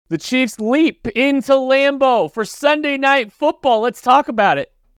The Chiefs leap into Lambeau for Sunday Night Football. Let's talk about it.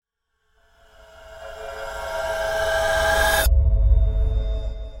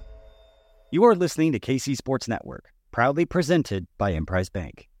 You are listening to KC Sports Network, proudly presented by Emprise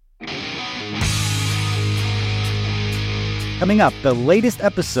Bank. Coming up, the latest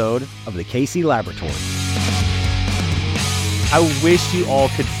episode of the KC Laboratory. I wish you all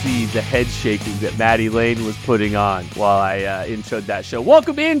could see the head shaking that Maddie Lane was putting on while I introed that show.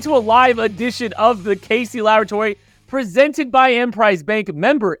 Welcome into a live edition of the KC Laboratory, presented by Emprise Bank,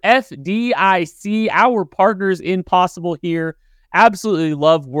 member FDIC, our partners in Possible here. Absolutely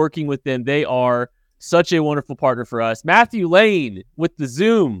love working with them. They are such a wonderful partner for us. Matthew Lane with the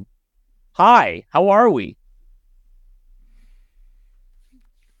Zoom. Hi, how are we?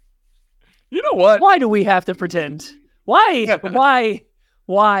 You know what? Why do we have to pretend? Why?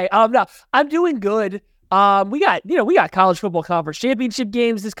 No, I'm doing good. We got college football conference championship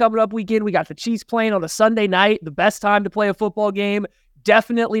games this coming up weekend. We got the Chiefs playing on a Sunday night, the best time to play a football game.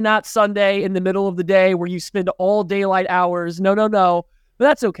 Definitely not Sunday in the middle of the day where you spend all daylight hours. No. But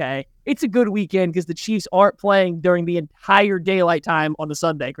that's okay. It's a good weekend because the Chiefs aren't playing during the entire daylight time on the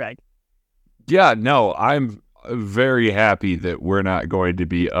Sunday, Craig. Yeah, no, I'm very happy that we're not going to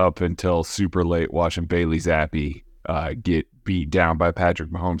be up until super late watching Bailey Zappi get beat down by Patrick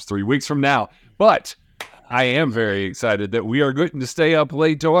Mahomes 3 weeks from now. But I am very excited that we are going to stay up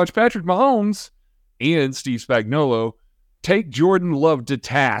late to watch Patrick Mahomes and Steve Spagnuolo take Jordan Love to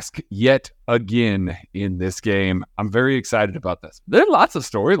task yet again in this game. I'm very excited about this. There are lots of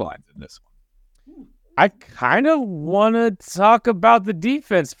storylines in this one. I kind of want to talk about the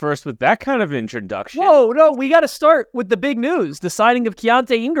defense first with that kind of introduction. Whoa, no, we got to start with the big news, the signing of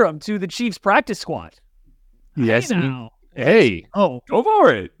Keontae Ingram to the Chiefs practice squad. Yes. Hey, go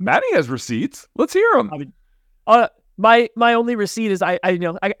for it. Matty has receipts. Let's hear them. I mean, my only receipt is I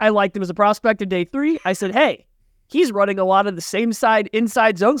liked him as a prospect in day 3. I said, hey, he's running a lot of the same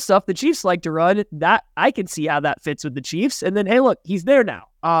inside zone stuff the Chiefs like to run. That I can see how that fits with the Chiefs. And then, hey, look, he's there now.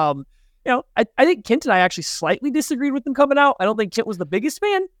 I think Kent and I actually slightly disagreed with him coming out. I don't think Kent was the biggest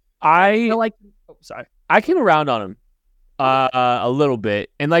fan. I came around on him a little bit,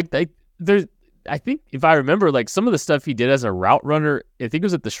 and there's. I think if I remember, some of the stuff he did as a route runner, I think it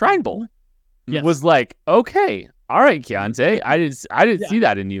was at the Shrine Bowl, was okay, all right, Keontae, I didn't see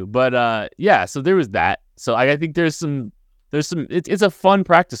that in you, but so there was that. So I think there's some. It's a fun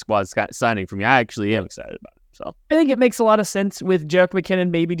practice squad signing for me. I actually am excited about it. So I think it makes a lot of sense with Jerick McKinnon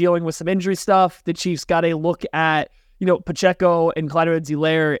maybe dealing with some injury stuff. The Chiefs got a look at Pacheco and Clyde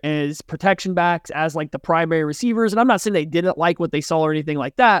Edwards-Helaire as protection backs, as the primary receivers, and I'm not saying they didn't like what they saw or anything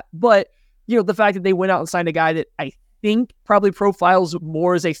like that, but the fact that they went out and signed a guy that I think probably profiles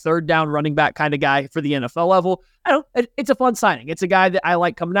more as a third down running back kind of guy for the NFL level. It's a fun signing. It's a guy that I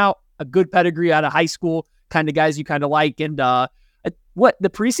like coming out, a good pedigree out of high school, kind of guys you kind of like. And the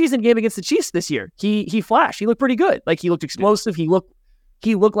preseason game against the Chiefs this year, he flashed. He looked pretty good. He looked explosive. He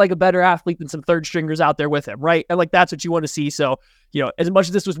looked like a better athlete than some third stringers out there with him, right? And that's what you want to see. So, as much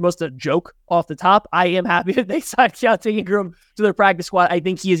as this was most a joke off the top, I am happy that they signed Keontae Ingram to their practice squad. I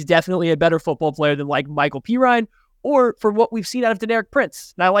think he is definitely a better football player than Michael Pirine, or for what we've seen out of Deneric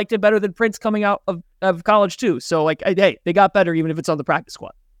Prince. And I liked him better than Prince coming out of college too. So hey, they got better even if it's on the practice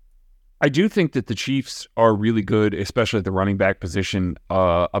squad. I do think that the Chiefs are really good, especially at the running back position,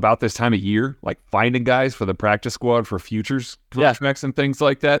 about this time of year, finding guys for the practice squad for futures prospects and things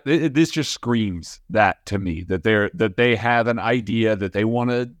like that. This just screams that to me, that they have an idea that they want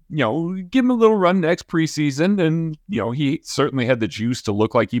to, give him a little run next preseason. And, he certainly had the juice to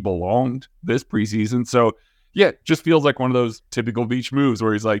look like he belonged this preseason. So, it just feels like one of those typical Beach moves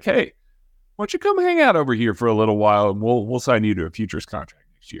where he's like, hey, why don't you come hang out over here for a little while and we'll sign you to a futures contract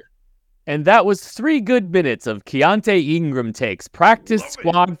next year. And that was 3 good minutes of Keontae Ingram takes practice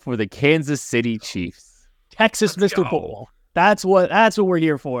squad for the Kansas City Chiefs. Texas Mr. Football. That's what we're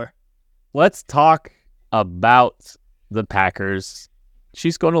here for. Let's talk about the Packers.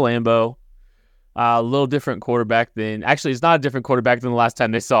 Chiefs going to Lambeau. A little different quarterback than... Actually, it's not a different quarterback than the last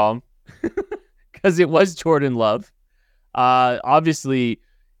time they saw him. Because it was Jordan Love. Obviously,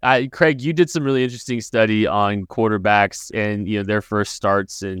 Craig, you did some really interesting study on quarterbacks and their first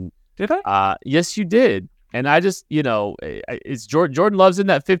starts. And did I? Yes, you did. And I just, is Jordan Love's in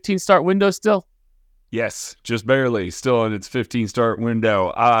that 15-start window still? Yes, just barely. Still in its 15-start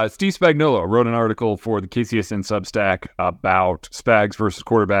window. Steve Spagnuolo wrote an article for the KCSN Substack about Spags versus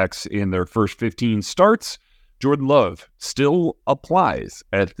quarterbacks in their first 15 starts. Jordan Love still applies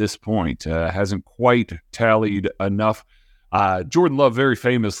at this point. Hasn't quite tallied enough Jordan Love very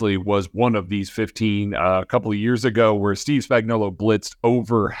famously was one of these 15 a couple of years ago where Steve Spagnuolo blitzed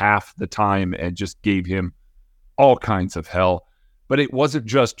over half the time and just gave him all kinds of hell. But it wasn't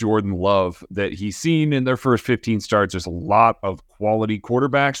just Jordan Love that he's seen in their first 15 starts. There's a lot of quality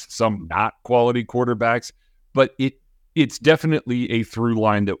quarterbacks, some not quality quarterbacks, but it's definitely a through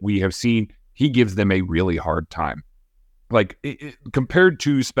line that we have seen. He gives them a really hard time. Like compared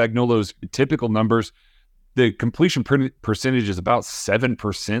to Spagnuolo's typical numbers, the completion percentage is about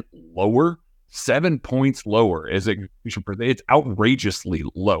 7% lower, 7 points lower as a completion percentage. It's outrageously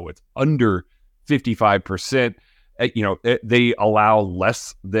low. It's under 55%. They allow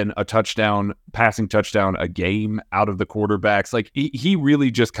less than a passing touchdown a game out of the quarterbacks. Like he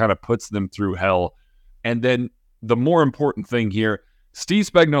really just kind of puts them through hell. And then the more important thing here, Steve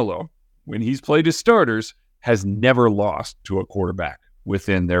Spagnuolo, when he's played his starters, has never lost to a quarterback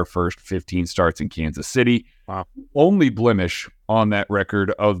within their first 15 starts in Kansas City. Wow. Only blemish on that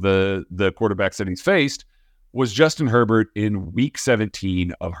record of the quarterbacks that he's faced was Justin Herbert in week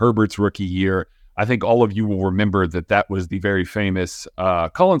 17 of Herbert's rookie year. I think all of you will remember that was the very famous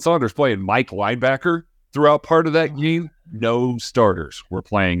Colin Saunders playing Mike linebacker throughout part of that game. No starters were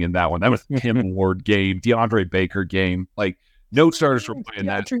playing in that one. That was Tim Ward game, DeAndre Baker game. Like, no starters were playing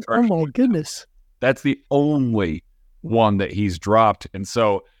that. Oh, my goodness. That's the only one that he's dropped. And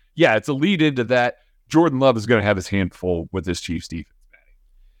so, yeah, it's a lead into that. Jordan Love is going to have his hand full with this Chiefs defense.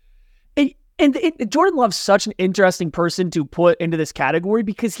 And Jordan Love's such an interesting person to put into this category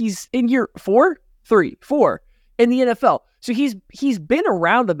because he's in year 4 in the NFL. So he's been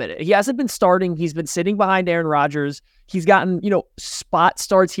around a minute. He hasn't been starting. He's been sitting behind Aaron Rodgers. He's gotten, spot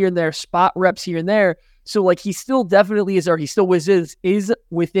starts here and there, spot reps here and there. So like he still definitely is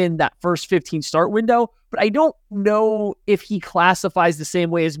within that first 15 start window. But I don't know if he classifies the same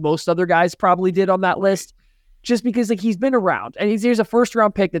way as most other guys probably did on that list. Just because like he's been around and here's a first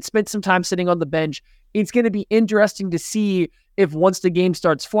round pick that spent some time sitting on the bench. It's going to be interesting to see if once the game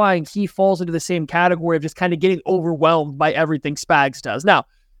starts flying, he falls into the same category of just kind of getting overwhelmed by everything Spags does. Now,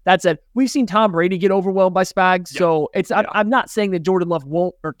 that said, we've seen Tom Brady get overwhelmed by Spags. So I'm not saying that Jordan Love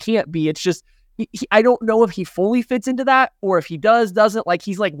won't or can't be. It's just, I don't know if he fully fits into that or if he doesn't, like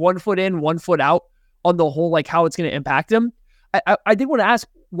he's like 1 foot in, 1 foot out on the whole, like how it's going to impact him. I did want to ask,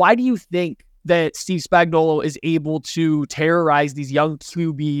 why do you think that Steve Spagnuolo is able to terrorize these young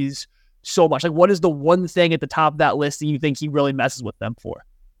QBs so much? Like, what is the one thing at the top of that list that you think he really messes with them for?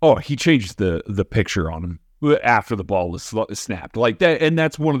 Oh, he changed the picture on him after the ball was snapped like that. And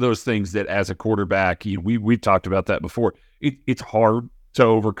that's one of those things that as a quarterback, we've talked about that before. It's hard to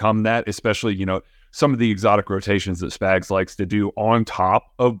overcome that, especially, some of the exotic rotations that Spags likes to do on top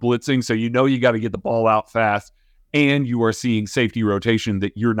of blitzing. So, you got to get the ball out fast. And you are seeing safety rotation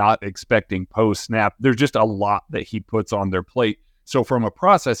that you're not expecting post-snap. There's just a lot that he puts on their plate. So from a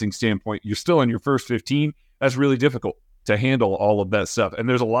processing standpoint, you're still in your first 15. That's really difficult to handle all of that stuff. And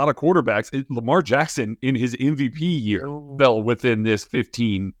there's a lot of quarterbacks. Lamar Jackson in his MVP year fell within this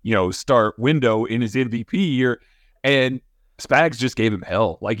 15, start window in his MVP year. And Spags just gave him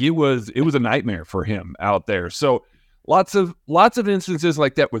hell. Like it was a nightmare for him out there. So lots of instances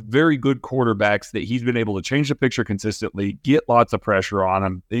like that with very good quarterbacks that he's been able to change the picture consistently, get lots of pressure on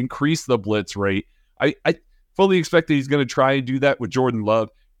him, increase the blitz rate. I fully expect that he's going to try and do that with Jordan Love.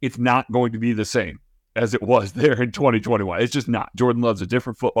 It's not going to be the same as it was there in 2021. It's just not. Jordan Love's a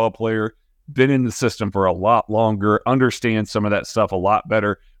different football player, been in the system for a lot longer, understands some of that stuff a lot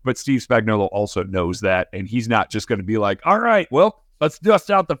better. But Steve Spagnuolo also knows that, and he's not just going to be like, all right, well, let's dust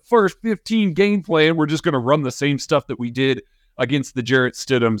out the first 15 game plan. We're just going to run the same stuff that we did against the Jarrett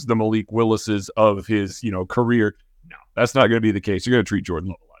Stidhams, the Malik Willises of his, career. No, that's not going to be the case. You're going to treat Jordan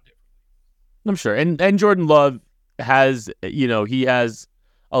Love a lot differently. I'm sure. And Jordan Love has, he has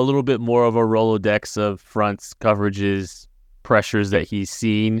a little bit more of a Rolodex of fronts, coverages, pressures that he's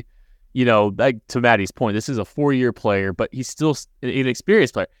seen. Like to Maddie's point, this is a 4-year player, but he's still an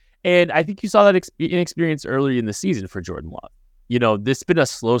inexperienced player. And I think you saw that inexperience early in the season for Jordan Love. This has been a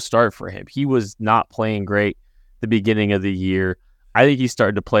slow start for him. He was not playing great the beginning of the year. I think he's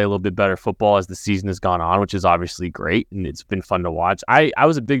started to play a little bit better football as the season has gone on, which is obviously great, and it's been fun to watch. I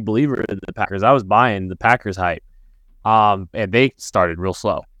was a big believer in the Packers. I was buying the Packers hype, and they started real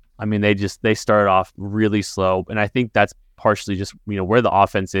slow. I mean, they started off really slow, and I think that's partially just where the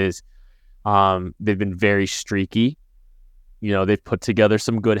offense is. They've been very streaky. They've put together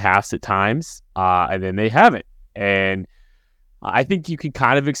some good halves at times, and then they haven't. And I think you can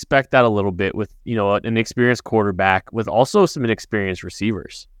kind of expect that a little bit with, an experienced quarterback with also some inexperienced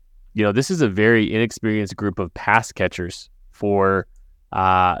receivers. This is a very inexperienced group of pass catchers for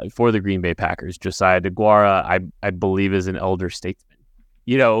for the Green Bay Packers. Josiah DeGuara, I believe, is an elder statesman,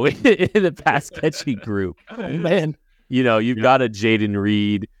 in the pass catching group. Oh, man. You've got a Jaden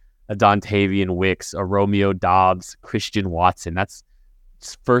Reed, a Dontavian Wicks, a Romeo Dobbs, Christian Watson. That's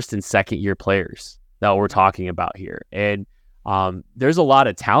first and second year players that we're talking about here. And there's a lot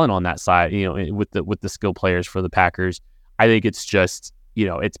of talent on that side, with the skill players for the Packers. I think it's just,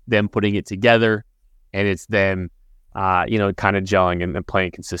 it's them putting it together, and it's them, kind of gelling and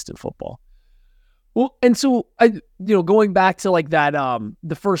playing consistent football. Well, and so, going back to like that,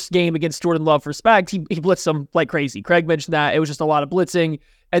 the first game against Jordan Love for Spags, he blitzed them like crazy. Craig mentioned that. It was just a lot of blitzing.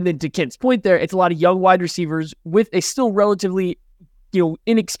 And then to Kent's point there, it's a lot of young wide receivers with a still relatively,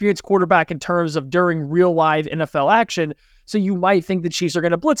 inexperienced quarterback in terms of during real live NFL action. So you might think the Chiefs are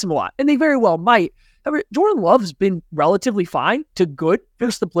going to blitz him a lot, and they very well might. However, Jordan Love has been relatively fine to good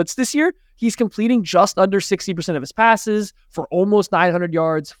versus the blitz this year. He's completing just under 60% of his passes for almost 900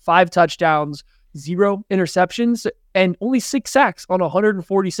 yards, 5 touchdowns, 0 interceptions, and only 6 sacks on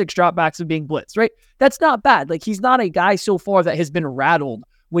 146 dropbacks of being blitzed, right? That's not bad. Like, he's not a guy so far that has been rattled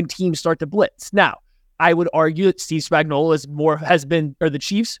when teams start to blitz. Now, I would argue that Steve Spagnuolo the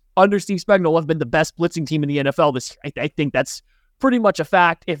Chiefs under Steve Spagnuolo have been the best blitzing team in the NFL this year. I think that's pretty much a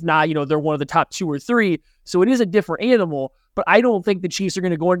fact. If not, they're one of the top 2 or 3. So it is a different animal, but I don't think the Chiefs are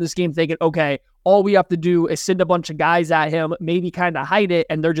going to go into this game thinking, okay, all we have to do is send a bunch of guys at him, maybe kind of hide it,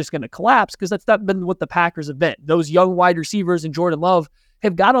 and they're just going to collapse, because that's not been what the Packers have been. Those young wide receivers and Jordan Love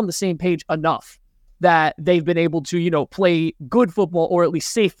have got on the same page enough that they've been able to, play good football, or at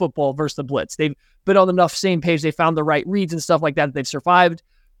least safe football versus the blitz. They've been on enough same page. They found the right reads and stuff like that they've survived.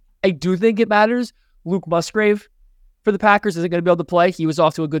 I do think it matters. Luke Musgrave for the Packers isn't going to be able to play. He was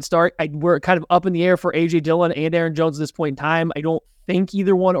off to a good start. We're kind of up in the air for A.J. Dillon and Aaron Jones at this point in time. I don't think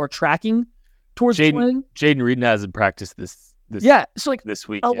either one are tracking towards playing. Jaden Reed hasn't practiced this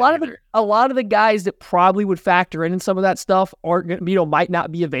week. A lot of the guys that probably would factor in some of that stuff aren't, might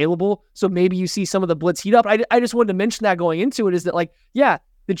not be available. So maybe you see some of the blitz heat up. I just wanted to mention that going into it, is that, like, yeah,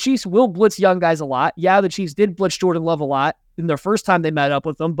 the Chiefs will blitz young guys a lot. Yeah, the Chiefs did blitz Jordan Love a lot in their first time they met up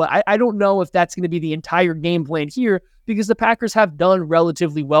with them, but I don't know if that's going to be the entire game plan here, because the Packers have done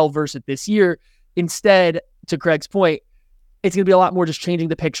relatively well versus it this year. Instead, to Craig's point, it's going to be a lot more just changing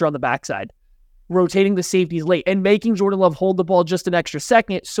the picture on the backside, rotating the safeties late, and making Jordan Love hold the ball just an extra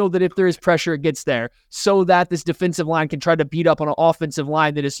second, so that if there is pressure, it gets there, so that this defensive line can try to beat up on an offensive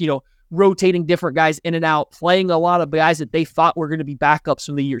line that is, rotating different guys in and out, playing a lot of guys that they thought were going to be backups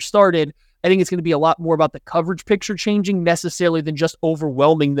when the year started. I think it's going to be a lot more about the coverage picture changing necessarily than just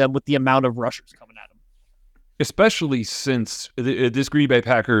overwhelming them with the amount of rushers coming at them. Especially since this Green Bay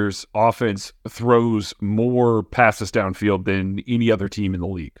Packers offense throws more passes downfield than any other team in the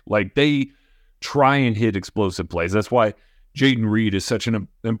league. Like, they try and hit explosive plays. That's why Jaden Reed is such an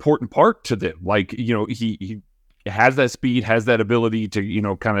important part to them. Like, he has that speed, has that ability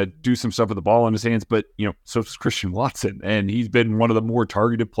to, kind of do some stuff with the ball in his hands, but, so is Christian Watson, and he's been one of the more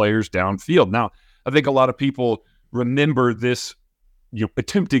targeted players downfield. Now, I think a lot of people remember this,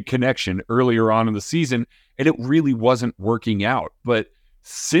 attempted connection earlier on in the season, and it really wasn't working out. But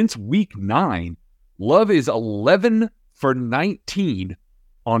since week 9, Love is 11 for 19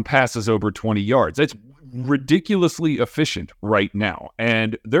 on passes over 20 yards. That's ridiculously efficient right now,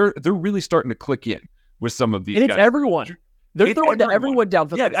 and they're really starting to click in with some of these guys. And it's everyone. They're throwing to everyone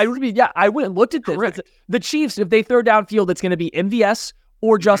downfield. Yeah, I went and looked at this. The Chiefs, if they throw downfield, it's going to be MVS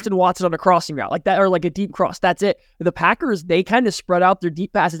or Justin Watson on a crossing route, like that, or like a deep cross. That's it. The Packers, they kind of spread out their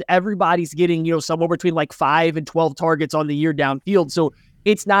deep passes. Everybody's getting, somewhere between like 5 and 12 targets on the year downfield. So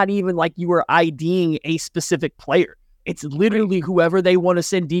it's not even like you were IDing a specific player. It's literally whoever they want to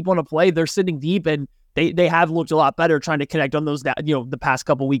send deep on a play, they're sending deep, and they have looked a lot better trying to connect on those, the past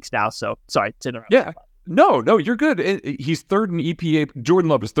couple weeks now. So sorry to interrupt. Yeah. No, you're good. He's third in EPA. Jordan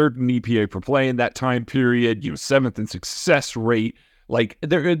Love is third in EPA per play in that time period. 7th in success rate. Like,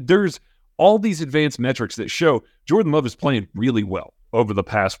 there's all these advanced metrics that show Jordan Love is playing really well over the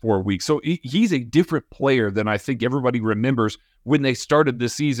past 4 weeks. So he's a different player than I think everybody remembers when they started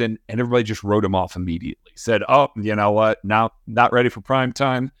this season, and everybody just wrote him off immediately. Said, oh, you know what? Now, not ready for prime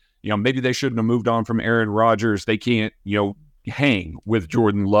time. Maybe they shouldn't have moved on from Aaron Rodgers. They can't, hang with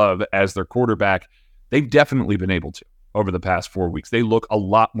Jordan Love as their quarterback. They've definitely been able to over the past 4 weeks. They look a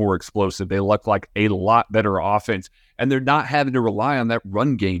lot more explosive. They look like a lot better offense, and they're not having to rely on that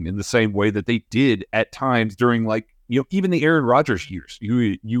run game in the same way that they did at times during, even the Aaron Rodgers years.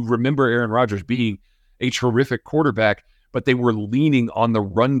 You remember Aaron Rodgers being a terrific quarterback, but they were leaning on the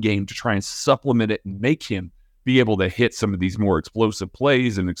run game to try and supplement it and make him be able to hit some of these more explosive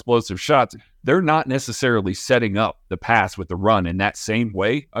plays and explosive shots. They're not necessarily setting up the pass with the run in that same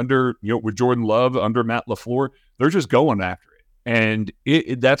way under, with Jordan Love, under Matt LaFleur. They're just going after it. And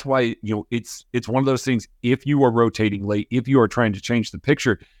that's why, it's one of those things. If you are rotating late, if you are trying to change the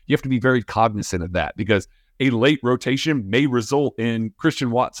picture, you have to be very cognizant of that, because a late rotation may result in Christian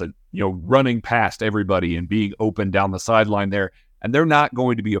Watson, running past everybody and being open down the sideline there. And they're not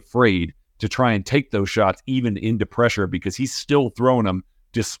going to be afraid to try and take those shots even into pressure, because he's still throwing them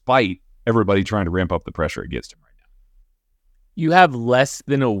despite everybody trying to ramp up the pressure against him right now. You have less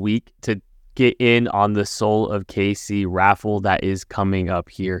than a week to get in on the Soul of KC raffle that is coming up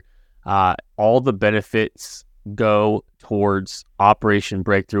here. All the benefits go towards Operation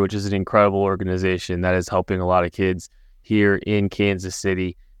Breakthrough, which is an incredible organization that is helping a lot of kids here in Kansas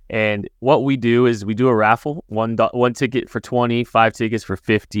City. And what we do is we do a raffle, one ticket for 20, 5 tickets for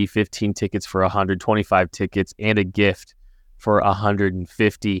 50, 15 tickets for 100, 25 tickets, and a gift for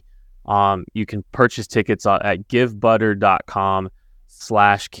 150. You can purchase tickets at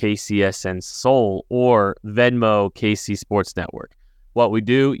givebutter.com/KCSN Soul or Venmo KC Sports Network. What we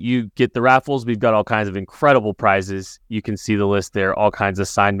do, you get the raffles. We've got all kinds of incredible prizes. You can see the list there, all kinds of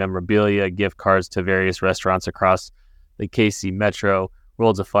signed memorabilia, gift cards to various restaurants across the KC Metro,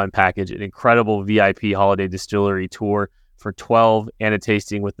 Worlds of Fun package, an incredible VIP holiday distillery tour for 12, and a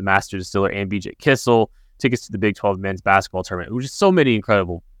tasting with the master distiller and BJ Kissel, tickets to the Big 12 men's basketball tournament, which is so many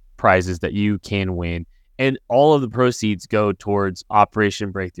incredible prizes that you can win. And all of the proceeds go towards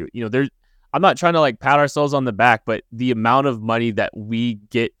Operation Breakthrough. I'm not trying to pat ourselves on the back, but the amount of money that we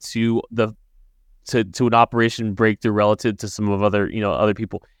get to an Operation Breakthrough relative to some of other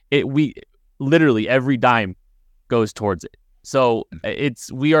people, we literally every dime goes towards it. So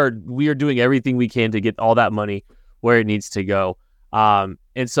we are doing everything we can to get all that money where it needs to go. And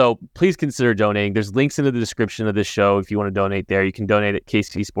so please consider donating. There's links in the description of this show if you want to donate there. You can donate at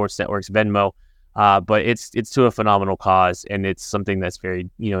KC Sports Network's Venmo. But it's to a phenomenal cause, and it's something that's very,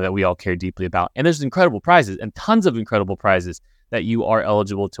 that we all care deeply about. And there's incredible prizes and tons of incredible prizes that you are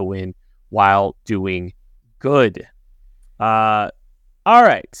eligible to win while doing good. All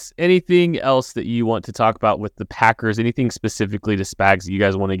right. Anything else that you want to talk about with the Packers? Anything specifically to Spags that you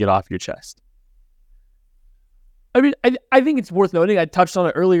guys want to get off your chest? I mean, I think it's worth noting, I touched on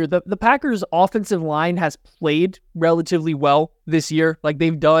it earlier, the Packers' offensive line has played relatively well this year.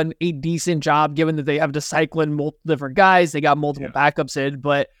 They've done a decent job, given that they have to cycle in multiple different guys. They got multiple backups in,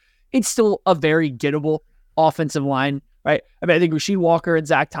 but it's still a very gettable offensive line, right? I mean, I think Rasheed Walker and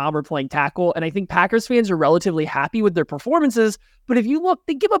Zach Tom are playing tackle, and I think Packers fans are relatively happy with their performances, but if you look,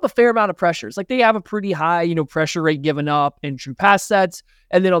 they give up a fair amount of pressures. They have a pretty high, pressure rate given up in true pass sets.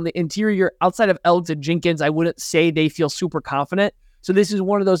 And then on the interior, outside of Elliott and Jenkins, I wouldn't say they feel super confident. So this is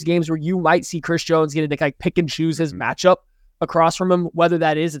one of those games where you might see Chris Jones getting to pick and choose his matchup across from him, whether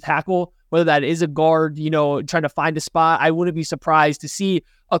that is a tackle, whether that is a guard, trying to find a spot. I wouldn't be surprised to see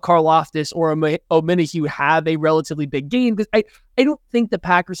a Karlaftis or a Omenihu have a relatively big game, because I don't think the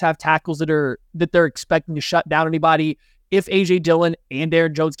Packers have tackles that they're expecting to shut down anybody. If A.J. Dillon and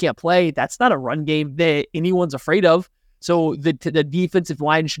Aaron Jones can't play, that's not a run game that anyone's afraid of. So the defensive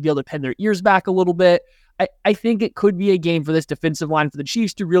line should be able to pin their ears back a little bit. I think it could be a game for this defensive line for the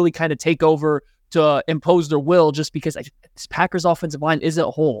Chiefs to really kind of take over, to impose their will, just because this Packers offensive line isn't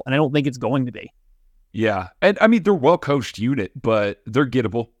whole, and I don't think it's going to be. Yeah. And I mean, they're well-coached unit, but they're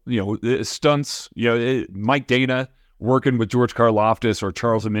gettable. Stunts, Mike Dana working with George Karlaftis or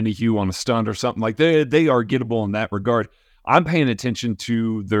Charles Omenihu on a stunt or something they are gettable in that regard. I'm paying attention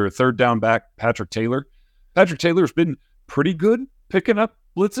to their third down back, Patrick Taylor. Patrick Taylor's been pretty good picking up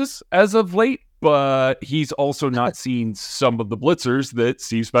blitzes as of late, but he's also not seen some of the blitzers that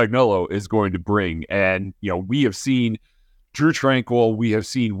Steve Spagnuolo is going to bring. And, we have seen Drew Tranquil, we have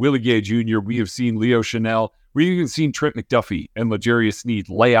seen Willie Gay Jr., we have seen Leo Chanel, we've even seen Trent McDuffie and L'Jarius Sneed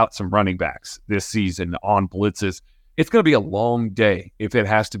lay out some running backs this season on blitzes. It's going to be a long day if it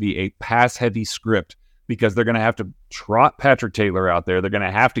has to be a pass-heavy script, because they're going to have to trot Patrick Taylor out there. They're going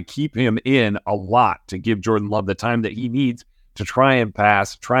to have to keep him in a lot to give Jordan Love the time that he needs to try and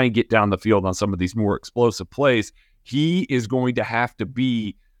pass, try and get down the field on some of these more explosive plays. He is going to have to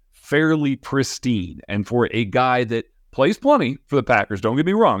be fairly pristine. And for a guy that plays plenty for the Packers, don't get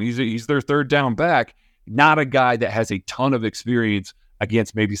me wrong, he's their third down back, not a guy that has a ton of experience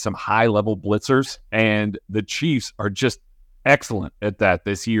against maybe some high-level blitzers. And the Chiefs are just excellent at that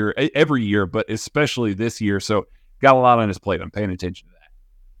this year, every year, but especially this year. So got a lot on his plate. I'm paying attention to that.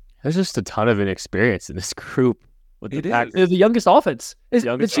 There's just a ton of inexperience in this group. With the Packers. They're the youngest offense.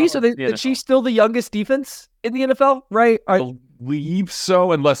 The Chiefs still the youngest defense in the NFL, right? believe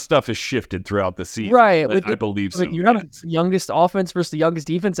so, unless stuff has shifted throughout the season. Right. I believe so. You have the youngest offense versus the youngest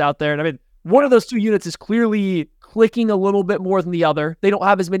defense out there. And I mean, one of those two units is clearly clicking a little bit more than the other. They don't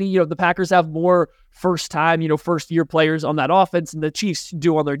have as many, the Packers have more first-year players on that offense than the Chiefs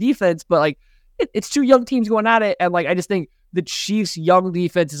do on their defense. But, like, it's two young teams going at it. And, like, I just think the Chiefs' young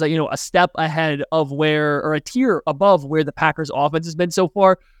defense is, like, a step ahead of or a tier above where the Packers' offense has been so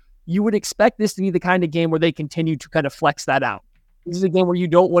far. You would expect this to be the kind of game where they continue to kind of flex that out. This is a game where you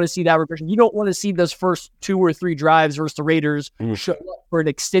don't want to see that regression. You don't want to see those first 2 or 3 drives versus the Raiders show up for an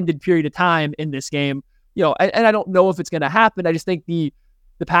extended period of time in this game. And I don't know if it's going to happen. I just think the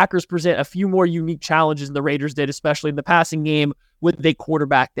Packers present a few more unique challenges than the Raiders did, especially in the passing game with a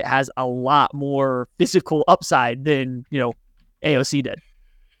quarterback that has a lot more physical upside than, AOC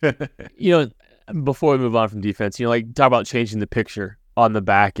did. Before we move on from defense, talk about changing the picture on the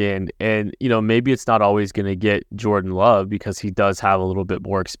back end. And, maybe it's not always going to get Jordan Love because he does have a little bit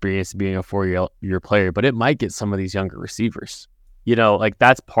more experience being a 4-year player, but it might get some of these younger receivers.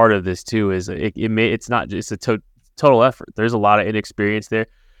 That's part of this too, is it's not just a total effort. There's a lot of inexperience there.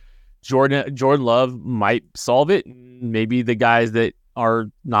 Jordan Love might solve it. Maybe the guys that are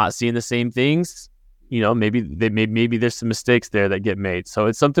not seeing the same things, maybe there's some mistakes there that get made. So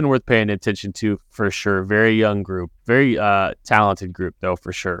it's something worth paying attention to for sure. Very young group, very talented group though,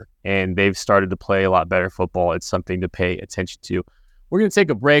 for sure. And they've started to play a lot better football. It's something to pay attention to. We're going to take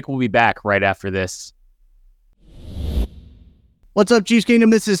a break. We'll be back right after this. What's up, Chiefs Kingdom?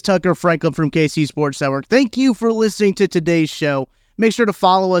 This is Tucker Franklin from KC Sports Network. Thank you for listening to today's show. Make sure to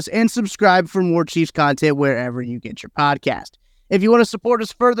follow us and subscribe for more Chiefs content wherever you get your podcast. If you want to support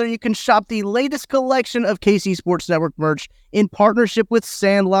us further, you can shop the latest collection of KC Sports Network merch in partnership with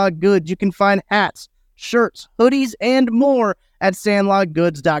Sandlot Goods. You can find hats, shirts, hoodies, and more at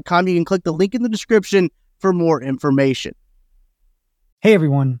sandlotgoods.com. You can click the link in the description for more information. Hey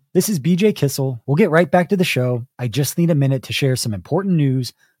everyone, this is BJ Kissel. We'll get right back to the show. I just need a minute to share some important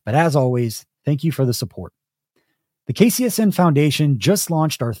news, but as always, thank you for the support. The KCSN Foundation just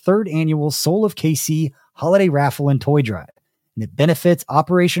launched our 3rd annual Soul of KC Holiday Raffle and Toy Drive, and it benefits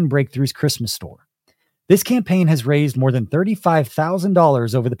Operation Breakthrough's Christmas store. This campaign has raised more than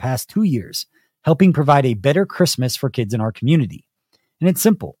 $35,000 over the past 2 years, helping provide a better Christmas for kids in our community. And it's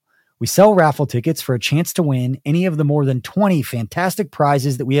simple. We sell raffle tickets for a chance to win any of the more than 20 fantastic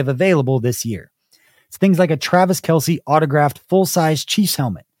prizes that we have available this year. It's things like a Travis Kelce autographed full-size Chiefs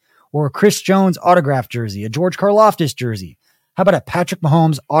helmet, or a Chris Jones autographed jersey, a George Karlaftis jersey. How about a Patrick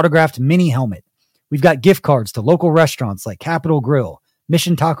Mahomes autographed mini helmet? We've got gift cards to local restaurants like Capitol Grill,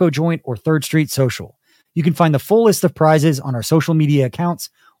 Mission Taco Joint, or 3rd Street Social. You can find the full list of prizes on our social media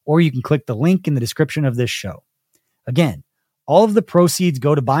accounts, or you can click the link in the description of this show. Again, all of the proceeds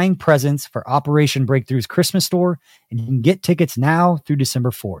go to buying presents for Operation Breakthrough's Christmas store, and you can get tickets now through December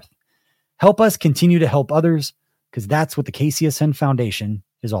 4th. Help us continue to help others, because that's what the KCSN Foundation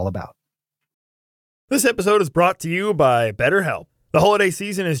is all about. This episode is brought to you by BetterHelp. The holiday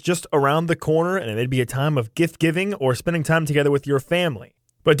season is just around the corner, and it'd be a time of gift giving or spending time together with your family.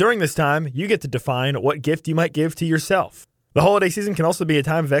 But during this time, you get to define what gift you might give to yourself. The holiday season can also be a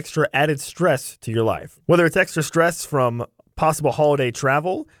time of extra added stress to your life. Whether it's extra stress from possible holiday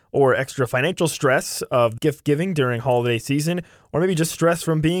travel, or extra financial stress of gift giving during holiday season, or maybe just stress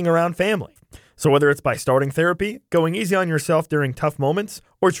from being around family. So whether it's by starting therapy, going easy on yourself during tough moments,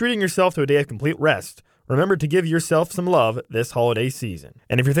 or treating yourself to a day of complete rest, remember to give yourself some love this holiday season.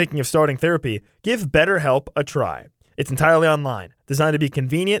 And if you're thinking of starting therapy, give BetterHelp a try. It's entirely online, designed to be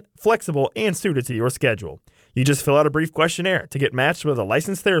convenient, flexible, and suited to your schedule. You just fill out a brief questionnaire to get matched with a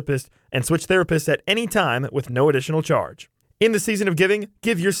licensed therapist and switch therapists at any time with no additional charge. In the season of giving,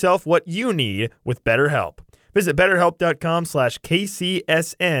 give yourself what you need with BetterHelp. Visit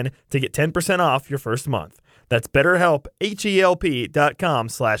BetterHelp.com/KCSN to get 10% off your first month. That's BetterHelp,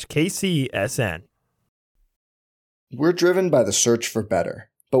 HELP.com/KCSN. We're driven by the search for better.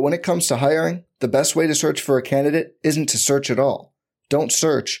 But when it comes to hiring, the best way to search for a candidate isn't to search at all. Don't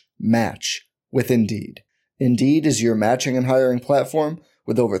search, match with Indeed. Indeed is your matching and hiring platform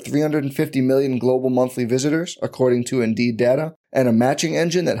with over 350 million global monthly visitors, according to Indeed data, and a matching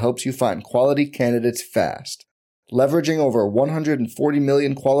engine that helps you find quality candidates fast. Leveraging over 140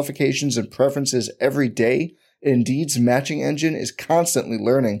 million qualifications and preferences every day, Indeed's matching engine is constantly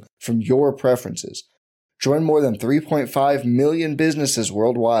learning from your preferences. Join more than 3.5 million businesses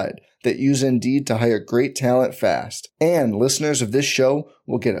worldwide that use Indeed to hire great talent fast. And listeners of this show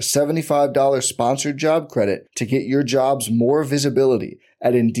will get a $75 sponsored job credit to get your jobs more visibility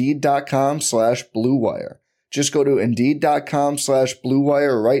at Indeed.com/Blue Wire. Just go to Indeed.com/Blue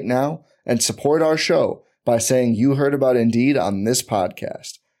Wire right now and support our show by saying you heard about Indeed on this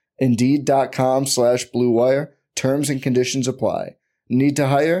podcast. Indeed.com/Blue Wire. Terms and conditions apply. Need to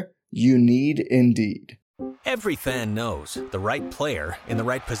hire? You need Indeed. Every fan knows the right player in the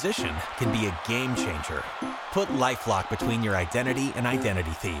right position can be a game changer. Put LifeLock between your identity and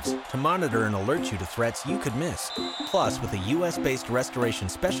identity thieves to monitor and alert you to threats you could miss. Plus, with a U.S.-based restoration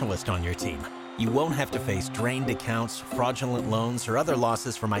specialist on your team, you won't have to face drained accounts, fraudulent loans, or other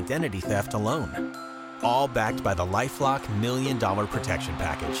losses from identity theft alone. All backed by the LifeLock $1 Million Protection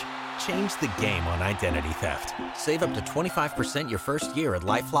Package. Change the game on identity theft. Save up to 25% your first year at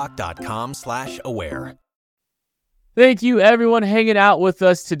LifeLock.com/aware. Thank you, everyone, hanging out with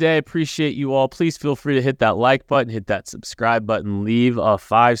us today. Appreciate you all. Please feel free to hit that like button, hit that subscribe button, leave a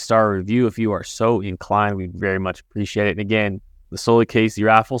 5-star review if you are so inclined. We very much appreciate it. And again, the Sully Casey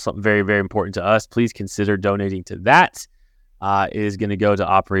raffle, something very, very important to us. Please consider donating to that. It is going to go to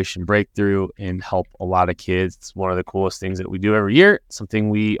Operation Breakthrough and help a lot of kids. It's one of the coolest things that we do every year, something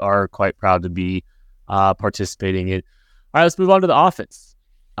we are quite proud to be participating in. All right, let's move on to the offense.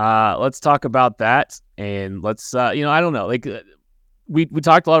 Let's talk about that, and let's, I don't know, we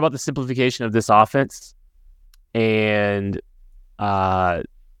talked a lot about the simplification of this offense, and,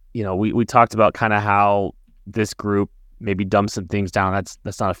 we talked about kind of how this group maybe dumbed some things down.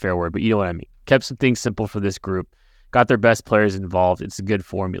 That's not a fair word, but you know what I mean. Kept some things simple for this group, got their best players involved. It's a good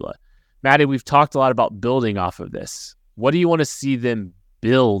formula. Maddie, we've talked a lot about building off of this. What do you want to see them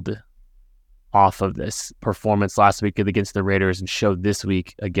build off of this performance last week against the Raiders and show this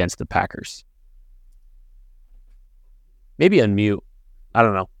week against the Packers? Maybe unmute. I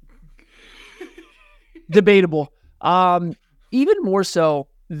don't know. Debatable. Even more so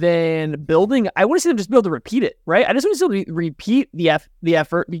than building, I want to see them just be able to repeat it, right? I just want to see them repeat the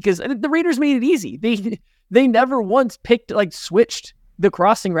effort, because the Raiders made it easy. They never once switched the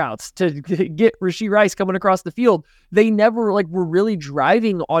crossing routes to get Rashee Rice coming across the field. They never were really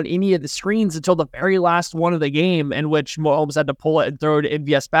driving on any of the screens until the very last one of the game, in which Mahomes had to pull it and throw it to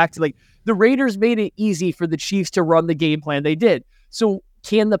MVS back. The Raiders made it easy for the Chiefs to run the game plan they did. So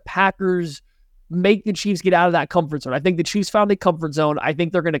can the Packers make the Chiefs get out of that comfort zone? I think the Chiefs found a comfort zone. I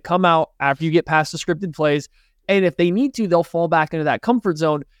think they're going to come out after you get past the scripted plays, and if they need to, they'll fall back into that comfort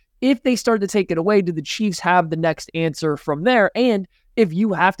zone. If they start to take it away, do the Chiefs have the next answer from there? And if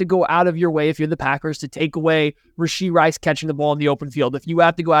you have to go out of your way, if you're the Packers, to take away Rashee Rice catching the ball in the open field, if you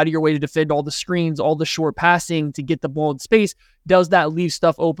have to go out of your way to defend all the screens, all the short passing to get the ball in space, does that leave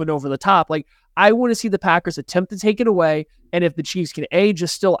stuff open over the top? I want to see the Packers attempt to take it away, and if the Chiefs can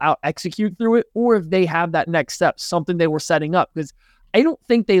just still out-execute through it, or if they have that next step, something they were setting up, because I don't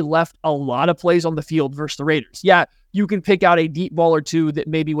think they left a lot of plays on the field versus the Raiders. Yeah, you can pick out a deep ball or two that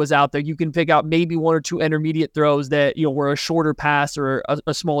maybe was out there. You can pick out maybe one or two intermediate throws that, were a shorter pass or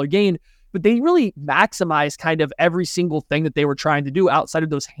a smaller gain, but they really maximized kind of every single thing that they were trying to do outside of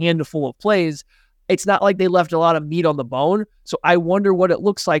those handful of plays. It's not like they left a lot of meat on the bone. So I wonder what it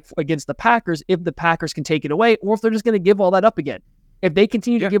looks like against the Packers, if the Packers can take it away, or if they're just going to give all that up again. If they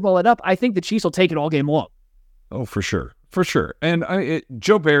continue to give all that up, I think the Chiefs will take it all game long. Oh, for sure. For sure. And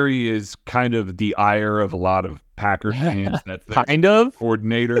Joe Barry is kind of the ire of a lot of Packers fans. That's kind of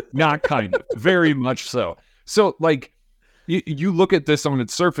coordinator. Not kind of. Very much so. So, you look at this on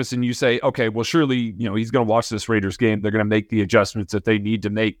its surface and you say, okay, well, surely, he's going to watch this Raiders game. They're going to make the adjustments that they need to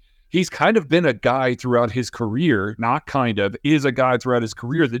make. He's kind of been a guy throughout his career, is a guy throughout his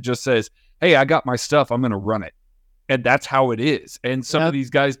career that just says, hey, I got my stuff. I'm going to run it. And that's how it is. And some of these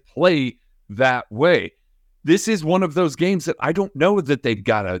guys play that way. This is one of those games that I don't know that they've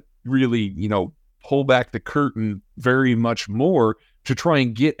got to really, pull back the curtain very much more to try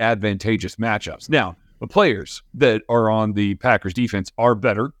and get advantageous matchups. Now, the players that are on the Packers defense are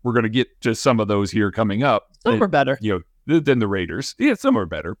better. We're going to get to some of those here coming up. Some are better. Than the Raiders. Yeah, some are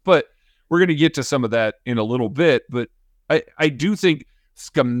better. But we're going to get to some of that in a little bit. But I do think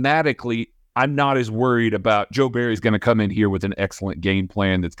schematically, I'm not as worried about Joe Barry's going to come in here with an excellent game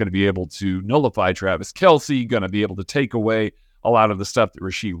plan that's going to be able to nullify Travis Kelce, going to be able to take away a lot of the stuff that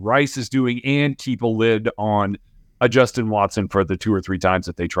Rashee Rice is doing, and keep a lid on a Justin Watson for the 2 or 3 times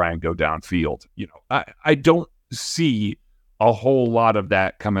that they try and go downfield. I don't see a whole lot of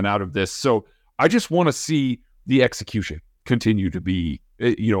that coming out of this. So I just want to see the execution continue to be,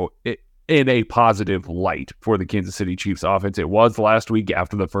 in a positive light for the Kansas City Chiefs offense. It was last week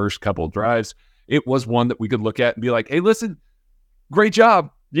after the first couple of drives. It was one that we could look at and be like, hey, listen, great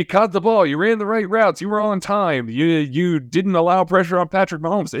job. You caught the ball. You ran the right routes. You were on time. You didn't allow pressure on Patrick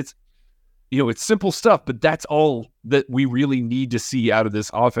Mahomes. It's simple stuff, but that's all that we really need to see out of this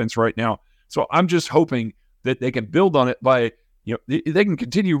offense right now. So I'm just hoping that they can build on it by, they can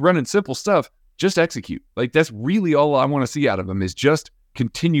continue running simple stuff. just execute. Like, that's really all I want to see out of them is just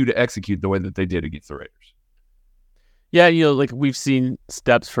continue to execute the way that they did against the Raiders. Yeah, like we've seen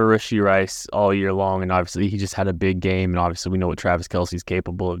steps for Rashee Rice all year long, and obviously he just had a big game, and obviously we know what Travis Kelce's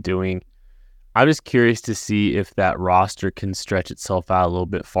capable of doing. I'm just curious to see if that roster can stretch itself out a little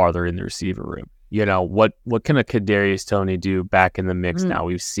bit farther in the receiver room. What can a Kadarius Toney do back in the mix now?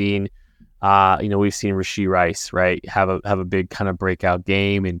 We've seen, we've seen Rashee Rice, right, have a big kind of breakout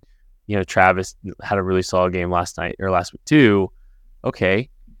game, and Travis had a really solid game last week too. Okay.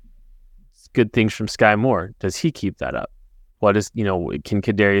 Good things from Sky Moore. Does he keep that up? Can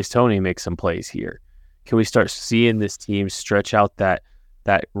Kadarius Toney make some plays here? Can we start seeing this team stretch out that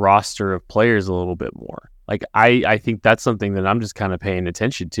roster of players a little bit more? Like, I think that's something that I'm just kind of paying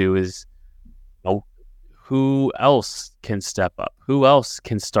attention to is, who else can step up? Who else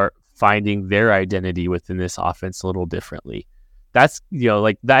can start finding their identity within this offense a little differently? That's,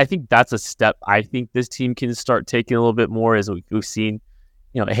 I think that's a step I think this team can start taking a little bit more, as we've seen.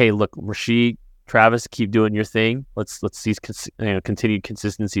 Hey, look, Rashee, Travis, keep doing your thing. Let's see continued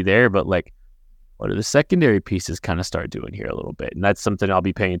consistency there. But what do the secondary pieces kind of start doing here a little bit? And that's something I'll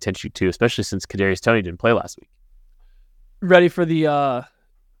be paying attention to, especially since Kadarius Toney didn't play last week. Ready for the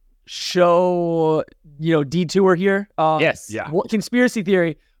show, detour here? Yes. Yeah. Conspiracy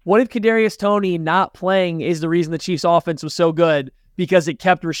theory. What if Kadarius Toney not playing is the reason the Chiefs' offense was so good because it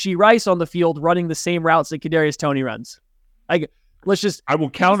kept Rashee Rice on the field running the same routes that Kadarius Toney runs? I will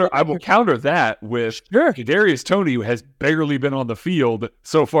counter that with Kadarius Toney has barely been on the field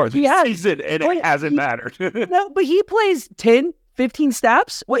so far this season, and it hasn't mattered. No, but he plays 10, 15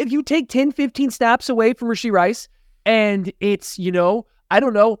 snaps. Well, if you take 10, 15 snaps away from Rashee Rice, and it's, I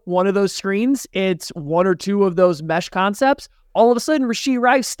don't know, one of those screens, it's one or two of those mesh concepts, all of a sudden Rashee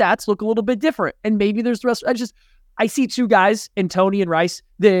Rice stats look a little bit different. And maybe there's the rest. I see two guys in Toney and Rice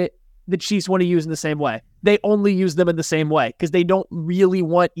that the Chiefs want to use in the same way. They only use them in the same way because they don't really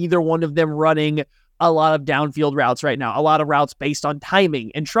want either one of them running a lot of downfield routes right now, a lot of routes based on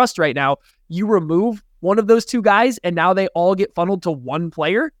timing and trust right now. You remove one of those two guys and now they all get funneled to one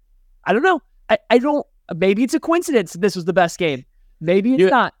player. I don't know. I don't, maybe it's a coincidence this was the best game. Maybe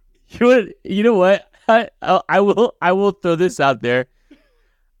it's not. You know what? I will throw this out there.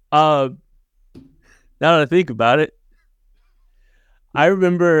 Now that I think about it, I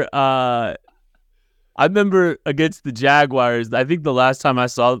remember against the Jaguars, I think the last time I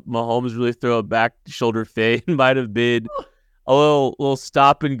saw Mahomes really throw a back shoulder fade might have been a little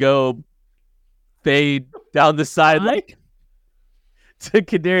stop and go fade down the sideline to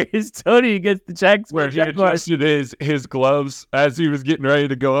Kadarius Toney against the Jaguars. Where he adjusted his gloves as he was getting ready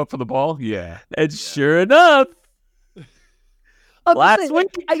to go up for the ball. Yeah. And sure enough, last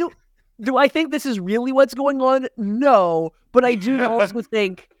week. Do I think this is really what's going on? No, but I do also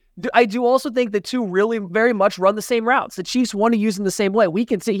think the two really very much run the same routes. The Chiefs want to use them the same way. We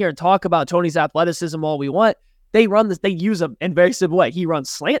can sit here and talk about Toney's athleticism all we want. They use them in a very simple way. He runs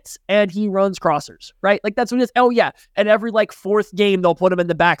slants and he runs crossers, right? That's what it is. Oh yeah, and every fourth game they'll put him in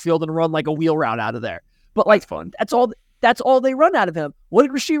the backfield and run a wheel route out of there. But that's fun. That's all they run out of him. What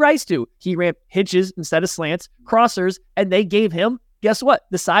did Rashee Rice do? He ran hitches instead of slants, crossers, and they gave him, guess what?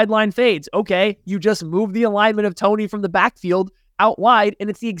 The sideline fades. Okay, you just move the alignment of Toney from the backfield out wide, and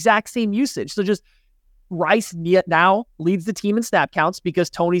it's the exact same usage. So just Rice now leads the team in snap counts because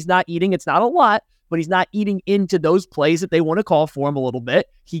Toney's not eating. It's not a lot, but he's not eating into those plays that they want to call for him a little bit.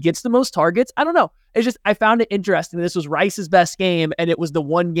 He gets the most targets. I don't know. It's just, I found it interesting. This was Rice's best game, and it was the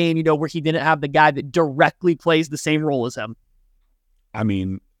one game, where he didn't have the guy that directly plays the same role as him. I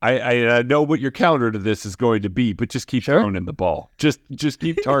mean, I know what your counter to this is going to be, but just keep throwing in the ball. Just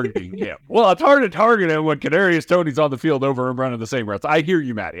keep targeting him. Well, it's hard to target him when Kadarius Toney's on the field over and running the same routes. I hear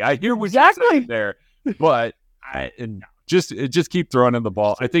you, Matty. I hear what you're saying there, but just keep throwing in the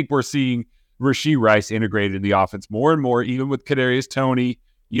ball. I think we're seeing Rashee Rice integrated in the offense more and more, even with Kadarius Toney,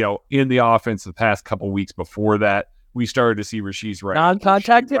 in the offense the past couple weeks before that. We started to see Rashee's Rice.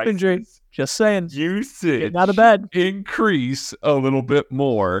 Non-contact hip injury. Just saying. Usage out of bed. Increase a little bit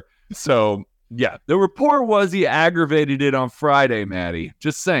more. So, yeah. The report was he aggravated it on Friday, Matty.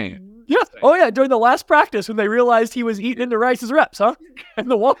 Just saying. Yeah. Oh, yeah. During the last practice when they realized he was eating into Rice's reps, huh?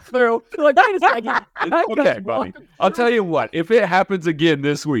 And the walkthrough. They're like, wait a second. Okay, buddy. I'll tell you what. If it happens again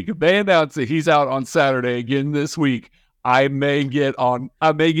this week, if they announce that he's out on Saturday again this week, I may get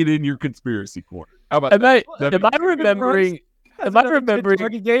in your conspiracy corner. How about that? Am I remembering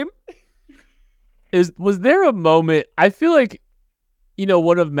target game? Was there a moment? I feel like,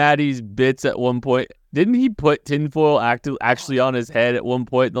 one of Maddie's bits at one point, didn't he put tinfoil actually on his head at one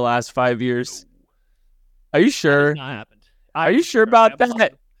point in the last 5 years? Are you sure? That has not happened. Are you sure about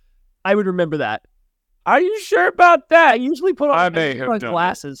that? I would remember that. Are you sure about that? I usually put on, I may have done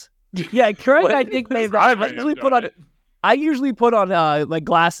glasses. Yeah, Craig, I think may have done I it. I usually put on like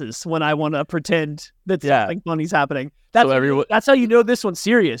glasses when I want to pretend that something funny's happening. That's how you know this one's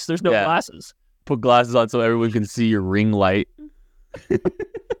serious. There's no glasses. Put glasses on so everyone can see your ring light.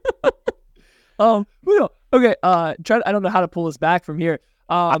 Okay. I don't know how to pull this back from here.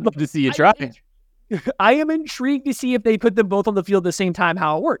 I'd love to see you try. I am intrigued to see if they put them both on the field at the same time,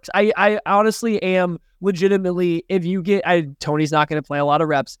 how it works. I honestly am legitimately, if you get, Tony's not going to play a lot of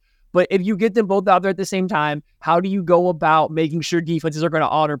reps, but if you get them both out there at the same time, how do you go about making sure defenses are going to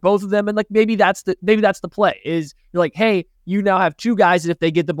honor both of them? And like, maybe that's the play is you're like, hey, you now have two guys that if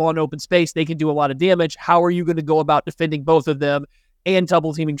they get the ball in open space, they can do a lot of damage. How are you going to go about defending both of them and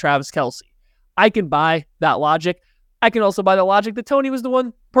double teaming Travis Kelce? I can buy that logic. I can also buy the logic that Tony was the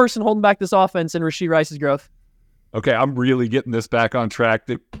one person holding back this offense and Rashee Rice's growth. Okay, I'm really getting this back on track.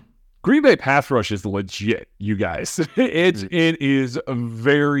 The Green Bay pass rush is legit, you guys. It is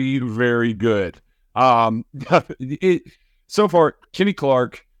very, very good. So far, Kenny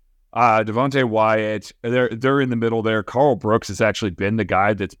Clark, Devontae Wyatt, they're in the middle there. Carl Brooks has actually been the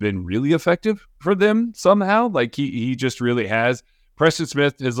guy that's been really effective for them somehow. Like he just really has. Preston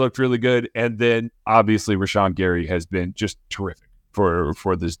Smith has looked really good, and then obviously Rashawn Gary has been just terrific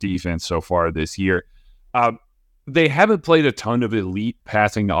for this defense so far this year. They haven't played a ton of elite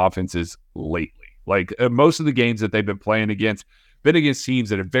passing offenses lately. Like most of the games that they've been playing against, been against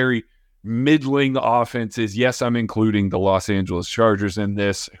teams that are very middling offenses. Yes, I'm including the Los Angeles Chargers in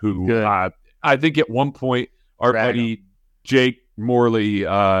this, who I think at one point our buddy Jake Morley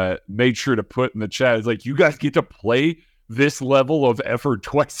made sure to put in the chat, is like, you guys get to play this level of effort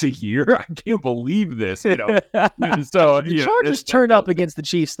twice a year. I can't believe this. So the Chargers turned up against the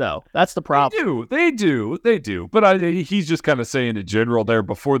Chiefs, though. That's the problem. They do. But he's just kind of saying in general there.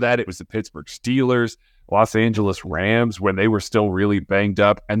 Before that, it was the Pittsburgh Steelers, Los Angeles Rams when they were still really banged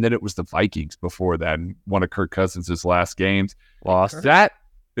up, and then it was the Vikings before that. And one of Kirk Cousins' last games lost that.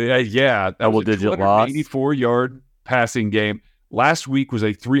 Double-digit loss, 84-yard passing game. Last week was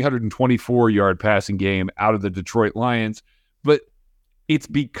a 324-yard passing game out of the Detroit Lions, but it's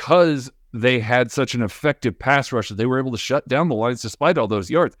because they had such an effective pass rush that they were able to shut down the Lions despite all those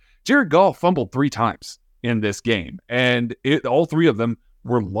yards. Jared Goff fumbled 3 times in this game, and all 3 of them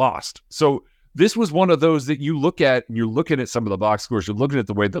were lost. So this was one of those that you look at, and you're looking at some of the box scores, you're looking at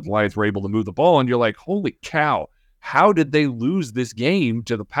the way that the Lions were able to move the ball, and you're like, holy cow, how did they lose this game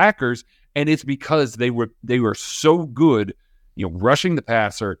to the Packers? And it's because they were so good, rushing the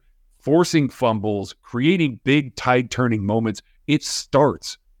passer, forcing fumbles, creating big tide-turning moments. It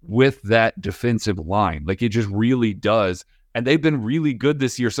starts with that defensive line. Like, it just really does. And they've been really good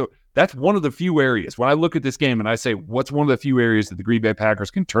this year. So that's one of the few areas. When I look at this game and I say, what's one of the few areas that the Green Bay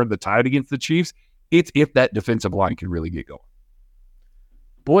Packers can turn the tide against the Chiefs? It's if that defensive line can really get going.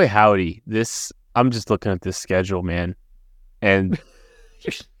 Boy, howdy. I'm just looking at this schedule, man. And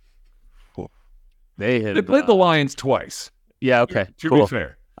they played the Lions twice. Yeah, okay. To cool. be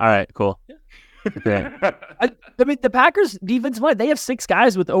fair. All right, cool. I mean, the Packers defensive line, they have 6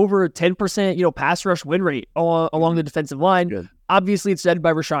 guys with over 10%, pass rush win rate along the defensive line. Good. Obviously, it's led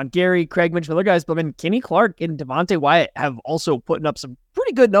by Rashawn Gary. Craig mentioned other guys, but I mean, Kenny Clark and Devontae Wyatt have also putting up some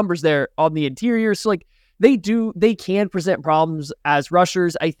pretty good numbers there on the interior. So, like, they can present problems as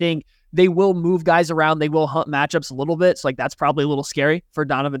rushers. I think they will move guys around. They will hunt matchups a little bit. So, like, that's probably a little scary for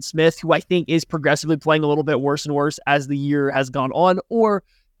Donovan Smith, who I think is progressively playing a little bit worse and worse as the year has gone on, or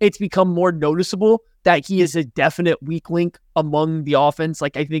it's become more noticeable that he is a definite weak link among the offense.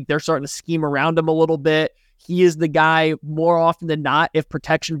 Like, I think they're starting to scheme around him a little bit. He is the guy more often than not, if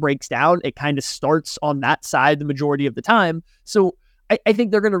protection breaks down, it kind of starts on that side the majority of the time. So I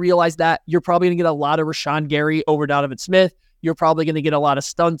think they're going to realize that you're probably going to get a lot of Rashawn Gary over Donovan Smith. You're probably going to get a lot of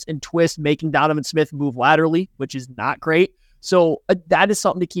stunts and twists making Donovan Smith move laterally, which is not great. So that is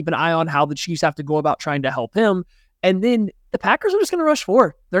something to keep an eye on, how the Chiefs have to go about trying to help him. And then the Packers are just going to rush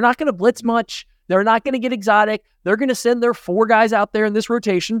 4. They're not going to blitz much. They're not going to get exotic. They're going to send their 4 guys out there in this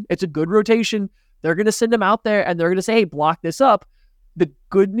rotation. It's a good rotation. They're going to send them out there and they're going to say, hey, block this up. The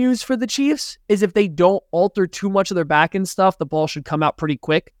good news for the Chiefs is if they don't alter too much of their back end stuff, the ball should come out pretty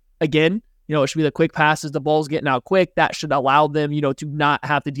quick. Again, it should be the quick passes. The ball's getting out quick. That should allow them, to not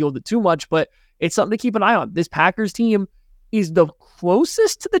have to deal with it too much. But it's something to keep an eye on. This Packers team is the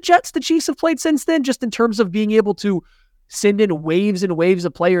closest to the Jets the Chiefs have played since then, just in terms of being able to send in waves and waves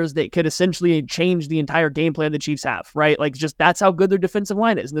of players that could essentially change the entire game plan the Chiefs have, right? Like, just that's how good their defensive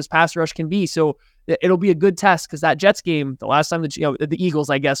line is and this pass rush can be. So it'll be a good test, because that Jets game, the last time the Eagles,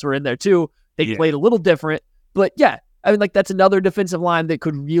 I guess, were in there too, they played a little different. But yeah, I mean, like, that's another defensive line that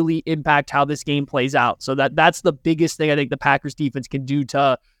could really impact how this game plays out. So that's the biggest thing I think the Packers defense can do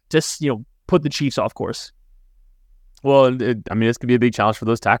to just, put the Chiefs off course. Well, it's going to be a big challenge for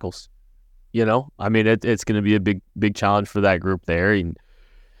those tackles. I mean, it's going to be a big challenge for that group there. And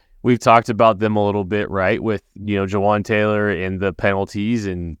we've talked about them a little bit, right, with, Jawan Taylor and the penalties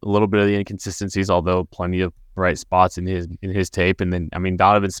and a little bit of the inconsistencies, although plenty of bright spots in his tape. And then, I mean,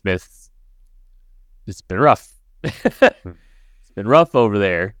 Donovan Smith, it's been rough. It's been rough over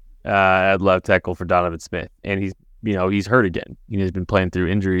there at left tackle for Donovan Smith. And he's hurt again. He's been playing through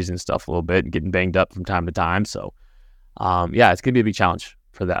injuries and stuff a little bit and getting banged up from time to time. So, it's going to be a big challenge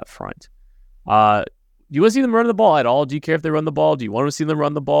for that front. Do you want to see them run the ball at all? Do you care if they run the ball? Do you want to see them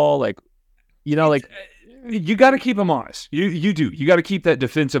run the ball? You got to keep them honest. You do. You got to keep that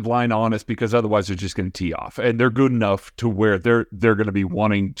defensive line honest, because otherwise they're just going to tee off. And they're good enough to where they're going to be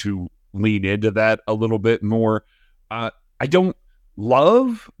wanting to lean into that a little bit more. I don't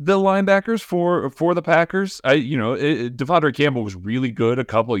love the linebackers for the Packers. Devondre Campbell was really good a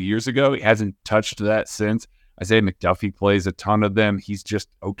couple of years ago. He hasn't touched that since. Isaiah McDuffie plays a ton of them. He's just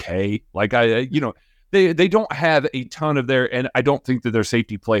okay. They don't have a ton of their, and I don't think that their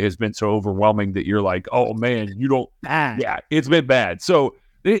safety play has been so overwhelming that you're like, oh man, you don't. Yeah, it's been bad. So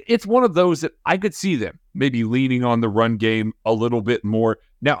it's one of those that I could see them maybe leaning on the run game a little bit more.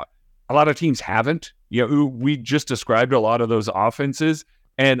 Now, a lot of teams haven't. We just described a lot of those offenses,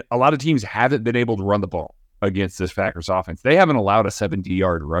 and a lot of teams haven't been able to run the ball against this Packers offense. They haven't allowed a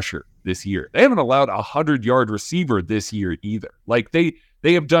 70-yard rusher this year. They haven't allowed a 100-yard receiver this year either. They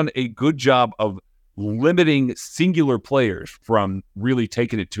have done a good job of limiting singular players from really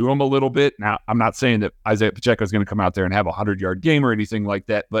taking it to them a little bit. Now, I'm not saying that Isaiah Pacheco is going to come out there and have a 100-yard game or anything like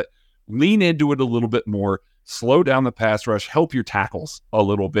that, but lean into it a little bit more, slow down the pass rush, help your tackles a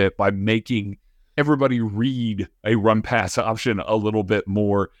little bit by making everybody read a run-pass option a little bit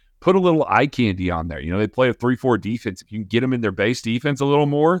more. Put a little eye candy on there. They play a 3-4 defense. If you can get them in their base defense a little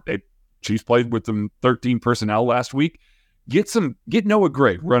more, Chiefs played with them 13 personnel last week. Get Noah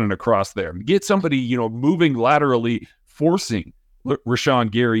Gray running across there. Get somebody, moving laterally, forcing Rashawn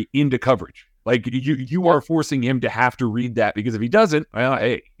Gary into coverage. You are forcing him to have to read that, because if he doesn't, well,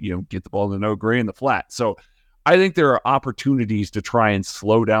 hey, get the ball to Noah Gray in the flat. So I think there are opportunities to try and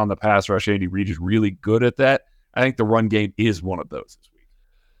slow down the pass rush. Andy Reid is really good at that. I think the run game is one of those this week.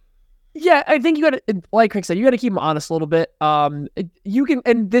 Yeah, I think you got to, like Craig said, you got to keep them honest a little bit. You can,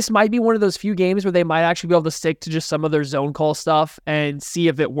 and this might be one of those few games where they might actually be able to stick to just some of their zone call stuff and see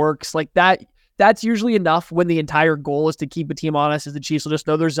if it works. Like that, that's usually enough when the entire goal is to keep a team honest, as the Chiefs will just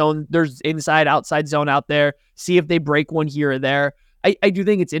know there's inside, outside zone out there, see if they break one here or there. I do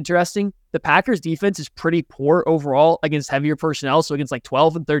think it's interesting. The Packers defense is pretty poor overall against heavier personnel. So against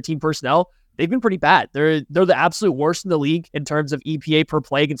 12 and 13 personnel, they've been pretty bad. They're the absolute worst in the league in terms of EPA per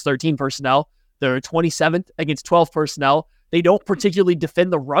play against 13 personnel. They're 27th against 12 personnel. They don't particularly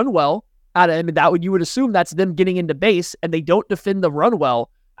defend the run well out of them. And you would assume that's them getting into base, and they don't defend the run well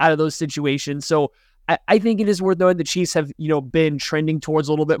out of those situations. So I think it is worth knowing the Chiefs have, been trending towards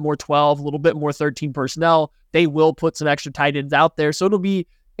a little bit more 12, a little bit more 13 personnel. They will put some extra tight ends out there. So it'll be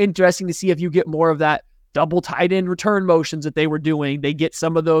interesting to see if you get more of that double tight end return motions that they were doing. They get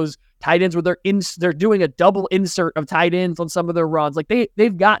some of those tight ends where they're doing a double insert of tight ends on some of their runs.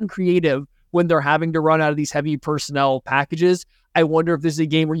 They've gotten creative when they're having to run out of these heavy personnel packages. I wonder if this is a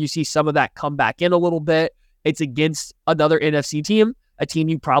game where you see some of that come back in a little bit. It's against another NFC team, a team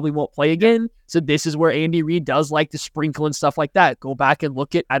you probably won't play again. So this is where Andy Reid does like to sprinkle and stuff like that. Go back and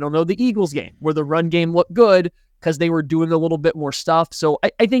look at, the Eagles game where the run game looked good because they were doing a little bit more stuff. So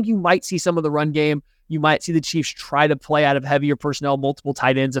I think you might see some of the run game. You might see the Chiefs try to play out of heavier personnel, multiple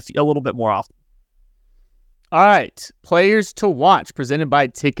tight ends a little bit more often. All right. Players to watch, presented by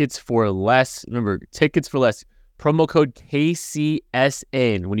Tickets for Less. Remember, Tickets for Less, promo code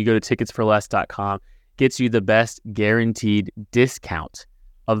KCSN when you go to ticketsforless.com. Gets you the best guaranteed discount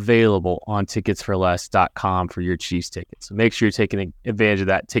available on ticketsforless.com for your Chiefs tickets. So make sure you're taking advantage of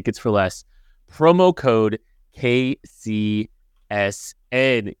that. Tickets for Less, promo code KCSN.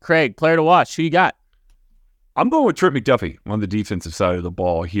 Craig, player to watch, who you got? I'm going with Trent McDuffie on the defensive side of the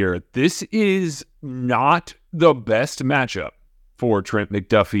ball here. This is not the best matchup for Trent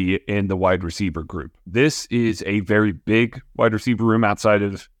McDuffie in the wide receiver group. This is a very big wide receiver room outside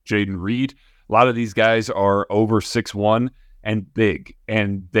of Jaden Reed. A lot of these guys are over 6'1" and big,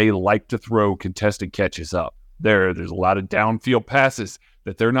 and they like to throw contested catches up. There's a lot of downfield passes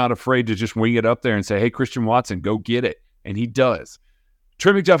that they're not afraid to just wing it up there and say, hey, Christian Watson, go get it. And he does.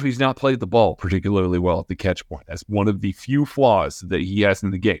 Trent McDuffie's not played the ball particularly well at the catch point. That's one of the few flaws that he has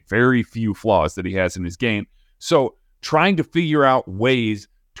in the game. Very few flaws that he has in his game. So trying to figure out ways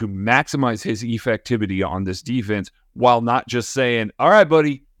to maximize his effectivity on this defense while not just saying, all right,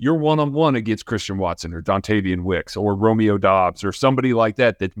 buddy, you're one-on-one against Christian Watson or Dontavian Wicks or Romeo Dobbs or somebody like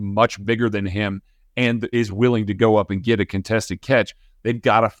that that's much bigger than him and is willing to go up and get a contested catch. They've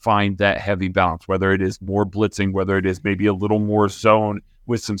got to find that heavy balance, whether it is more blitzing, whether it is maybe a little more zone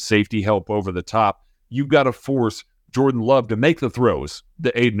with some safety help over the top. You've got to force Jordan Love to make the throws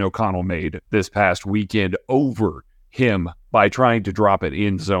that Aiden O'Connell made this past weekend over him by trying to drop it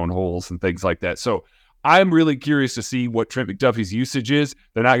in zone holes and things like that. So I'm really curious to see what Trent McDuffie's usage is.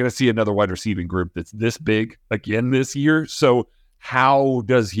 They're not going to see another wide receiving group that's this big again this year. So how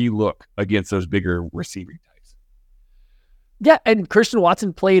does he look against those bigger receiving types? Yeah, and Christian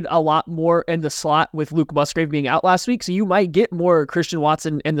Watson played a lot more in the slot with Luke Musgrave being out last week, so you might get more Christian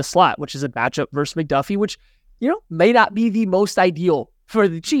Watson in the slot, which is a matchup versus McDuffie, which, may not be the most ideal for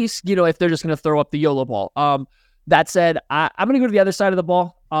the Chiefs, if they're just going to throw up the YOLO ball. That said, I'm going to go to the other side of the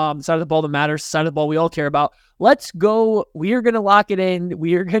ball, the side of the ball that matters, the side of the ball we all care about. Let's go. We are going to lock it in.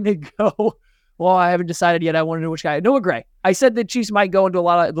 We are going to go. Well, I haven't decided yet. I want to know which guy. Noah Gray. I said the Chiefs might go into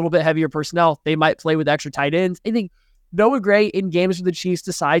a little bit heavier personnel. They might play with extra tight ends. I think Noah Gray in games where the Chiefs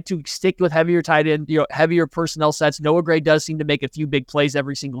decide to stick with heavier tight end, heavier personnel sets. Noah Gray does seem to make a few big plays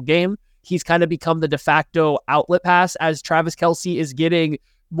every single game. He's kind of become the de facto outlet pass as Travis Kelce is getting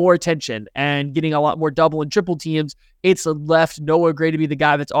more attention and getting a lot more double and triple teams. It's left Noah Gray to be the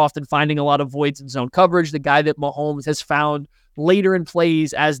guy that's often finding a lot of voids in zone coverage, the guy that Mahomes has found later in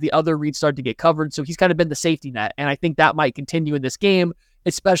plays as the other reads start to get covered. So he's kind of been the safety net. And I think that might continue in this game,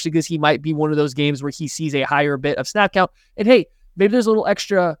 especially because he might be one of those games where he sees a higher bit of snap count. And hey, maybe there's a little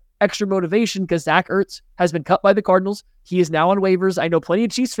extra motivation because Zach Ertz has been cut by the Cardinals. He is now on waivers. I know plenty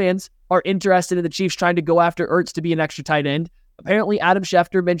of Chiefs fans are interested in the Chiefs trying to go after Ertz to be an extra tight end. Apparently, Adam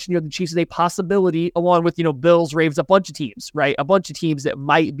Schefter mentioned the Chiefs is a possibility, along with Bills, Ravens, a bunch of teams, right? A bunch of teams that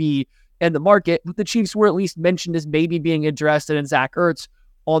might be in the market. But the Chiefs were at least mentioned as maybe being interested in Zach Ertz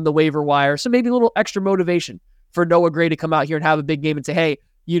on the waiver wire. So maybe a little extra motivation for Noah Gray to come out here and have a big game and say, hey,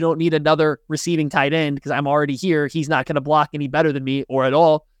 you don't need another receiving tight end because I'm already here. He's not going to block any better than me or at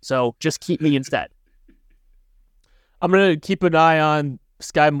all. So just keep me instead. I'm going to keep an eye on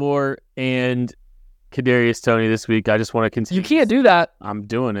Sky Moore and Kadarius Toney this week. I just want to continue. You can't do that. I'm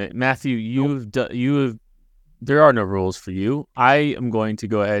doing it. Matthew, there are no rules for you. I am going to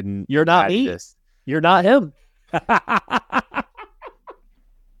go ahead and You're not me. This. You're not him. I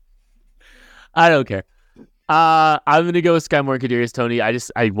don't care. I'm going to go with Sky Moore and Kadarius Toney.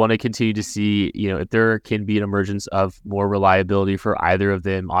 I want to continue to see, if there can be an emergence of more reliability for either of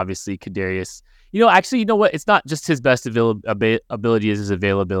them. Obviously, Kadarius, actually, you know what? It's not just his best ability as his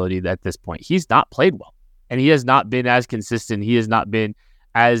availability at this point. He's not played well, and he has not been as consistent. He has not been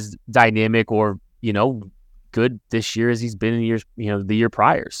as dynamic or, good this year as he's been in years, the year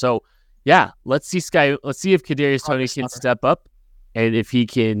prior. So, yeah, let's see if Kadarius Toney can step up and if he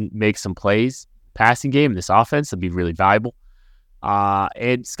can make some plays. Passing game in this offense would be really valuable.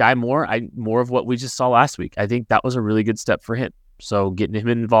 And Sky Moore, more of what we just saw last week. I think that was a really good step for him. So getting him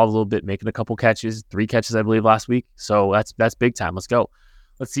involved a little bit, making a couple catches, 3 catches, I believe, last week. So that's big time. Let's go.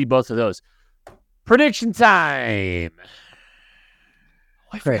 Let's see both of those. Prediction time.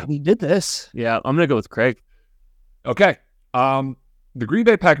 I forgot we did this. Yeah, I'm going to go with Craig. Okay. The Green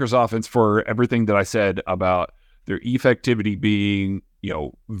Bay Packers offense, for everything that I said about their effectivity being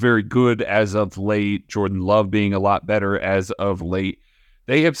very good as of late, Jordan Love being a lot better as of late,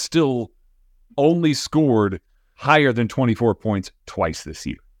 they have still only scored higher than 24 points twice this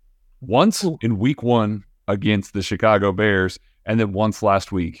year. Once in week 1 against the Chicago Bears, and then once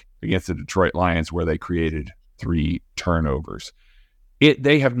last week against the Detroit Lions where they created 3 turnovers.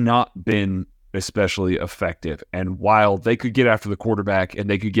 They have not been especially effective. And while they could get after the quarterback and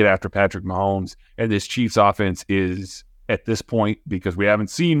they could get after Patrick Mahomes, and this Chiefs offense is, at this point, because we haven't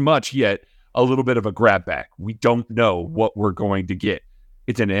seen much yet, a little bit of a grab back. We don't know what we're going to get.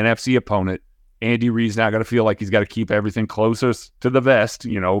 It's an NFC opponent. Andy Reid's not going to feel like he's got to keep everything closest to the vest,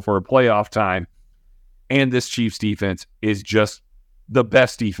 for a playoff time. And this Chiefs defense is just the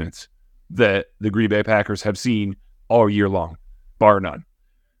best defense that the Green Bay Packers have seen all year long, bar none.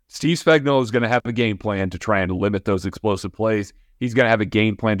 Steve Spagnuolo is going to have a game plan to try and limit those explosive plays. He's going to have a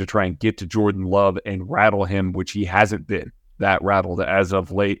game plan to try and get to Jordan Love and rattle him, which he hasn't been that rattled as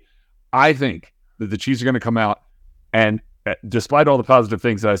of late. I think that the Chiefs are going to come out and, despite all the positive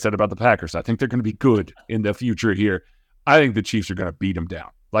things that I said about the Packers, I think they're going to be good in the future here. I think the Chiefs are going to beat them down.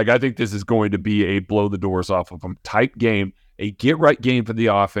 I think this is going to be a blow the doors off of them type game, a get-right game for the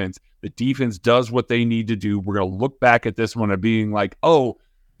offense. The defense does what they need to do. We're going to look back at this one and being like, oh,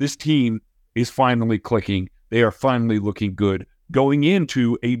 this team is finally clicking. They are finally looking good going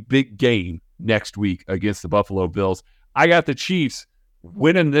into a big game next week against the Buffalo Bills. I got the Chiefs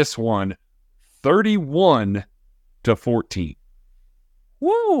winning this one 31-14.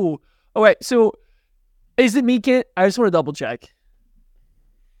 Woo! All right, so is it me, Kit? I just want to double check.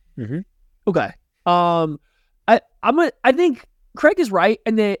 Okay. I think Craig is right.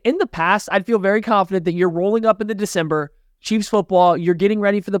 And in the past, I'd feel very confident that you're rolling up into December, Chiefs football, you're getting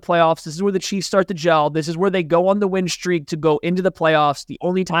ready for the playoffs. This is where the Chiefs start to gel. This is where they go on the win streak to go into the playoffs. The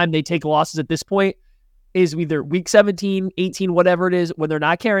only time they take losses at this point is either week 17, 18, whatever it is, when they're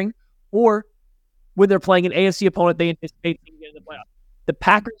not caring, or when they're playing an AFC opponent they anticipate to get in the playoffs. The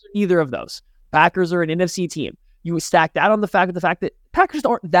Packers are neither of those. Packers are an NFC team. You stack that on the fact that Packers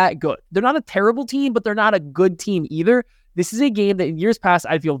aren't that good. They're not a terrible team, but they're not a good team either. This is a game that in years past,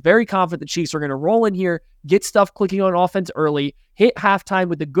 I feel very confident the Chiefs are going to roll in here, get stuff clicking on offense early, hit halftime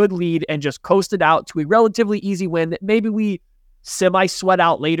with a good lead, and just coast it out to a relatively easy win that maybe we semi-sweat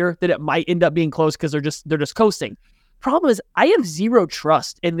out later, that it might end up being close because they're just coasting. Problem is, I have zero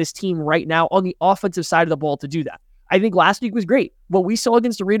trust in this team right now on the offensive side of the ball to do that. I think last week was great. What we saw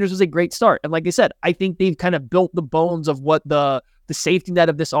against the Raiders was a great start. And like I said, I think they've kind of built the bones of what the safety net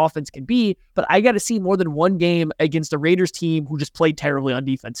of this offense can be. But I got to see more than one game against the Raiders team who just played terribly on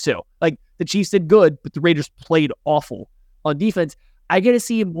defense too. Like the Chiefs did good, but the Raiders played awful on defense. I got to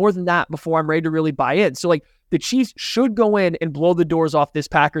see more than that before I'm ready to really buy in. So like the Chiefs should go in and blow the doors off this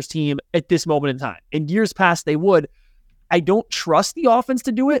Packers team at this moment in time. In years past, they would. I don't trust the offense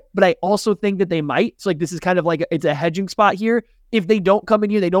to do it, but I also think that they might. So like this is kind of like it's a hedging spot here. If they don't come in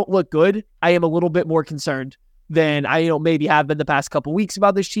here, they don't look good, I am a little bit more concerned than I maybe have been the past couple weeks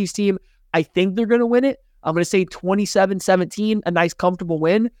about this Chiefs team. I think they're going to win it. I'm going to say 27-17, a nice comfortable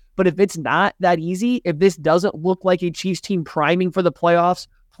win. But if it's not that easy, if this doesn't look like a Chiefs team priming for the playoffs,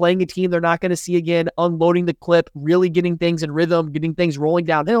 playing a team they're not going to see again, unloading the clip, really getting things in rhythm, getting things rolling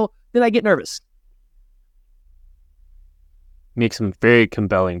downhill, then I get nervous. Make some very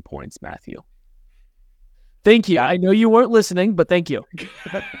compelling points, Matthew. Thank you. I know you weren't listening, but thank you.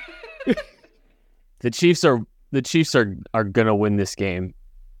 The Chiefs are going to win this game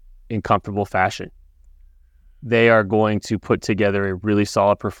in comfortable fashion. They are going to put together a really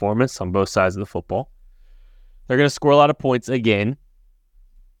solid performance on both sides of the football. They're going to score a lot of points again,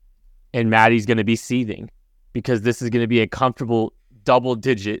 and Maddie's going to be seething because this is going to be a comfortable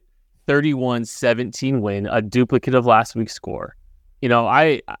double-digit 31-17 win, a duplicate of last week's score.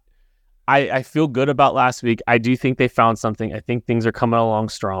 I feel good about last week. I do think they found something. I think things are coming along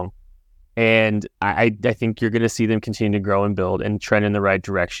strong. And I think you're going to see them continue to grow and build and trend in the right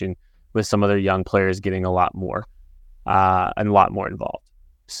direction with some of their young players getting a lot more involved.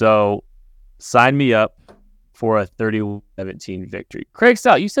 So sign me up for a 31-17 victory. Craig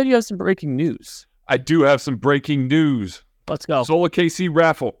Stout, you said you have some breaking news. I do have some breaking news. Let's go. Sola KC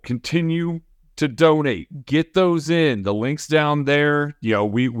raffle. Continue to donate. Get those in. The link's down there.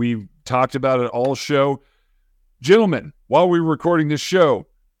 We've talked about it all show. Gentlemen, while we were recording this show,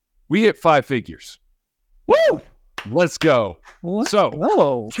 we hit 5 figures. Woo! Let's go. What?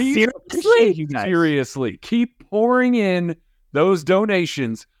 So, seriously, keep pouring in those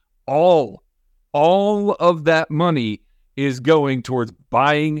donations. All of that money is going towards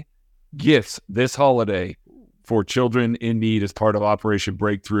buying gifts this holiday for children in need as part of Operation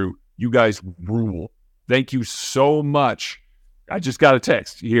Breakthrough. You guys rule. Thank you so much. I just got a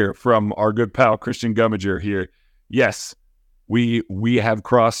text here from our good pal Christian Gummager here. Yes, we have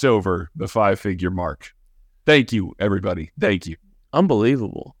crossed over the 5-figure mark. Thank you, everybody. Thank you.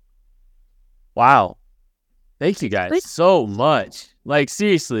 Unbelievable. Wow. Thank you guys so much. Like,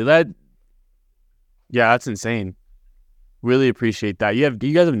 seriously, that's insane. Really appreciate that. You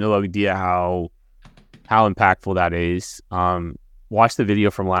guys have no idea how impactful that is. Watch the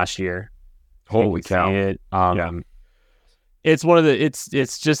video from last year. Holy cow. It's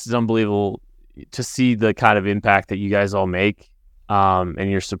it's just unbelievable to see the kind of impact that you guys all make,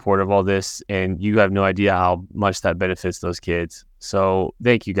 and your support of all this, and you have no idea how much that benefits those kids. So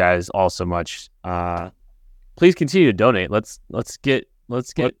thank you guys all so much. Please continue to donate. Let's get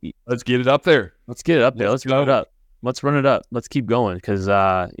it up there. Let's get it up there. Let's run it up. Let's run it up. Let's keep going because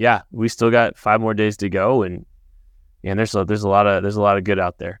we still got 5 more days to go, and there's a lot of good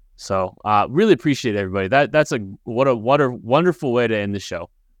out there. So really appreciate everybody. That's what a wonderful way to end the show.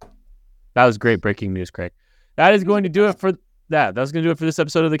 That was great breaking news, Craig. That is going to do it for that. That's going to do it for this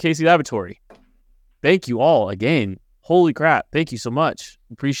episode of the Casey Laboratory. Thank you all again. Holy crap. Thank you so much.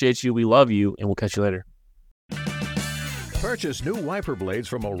 Appreciate you. We love you, and we'll catch you later. Purchase new wiper blades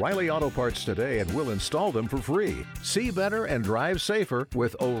from O'Reilly Auto Parts today and we'll install them for free. See better and drive safer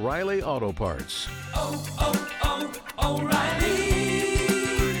with O'Reilly Auto Parts. O'Reilly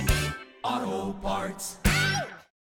Auto Parts.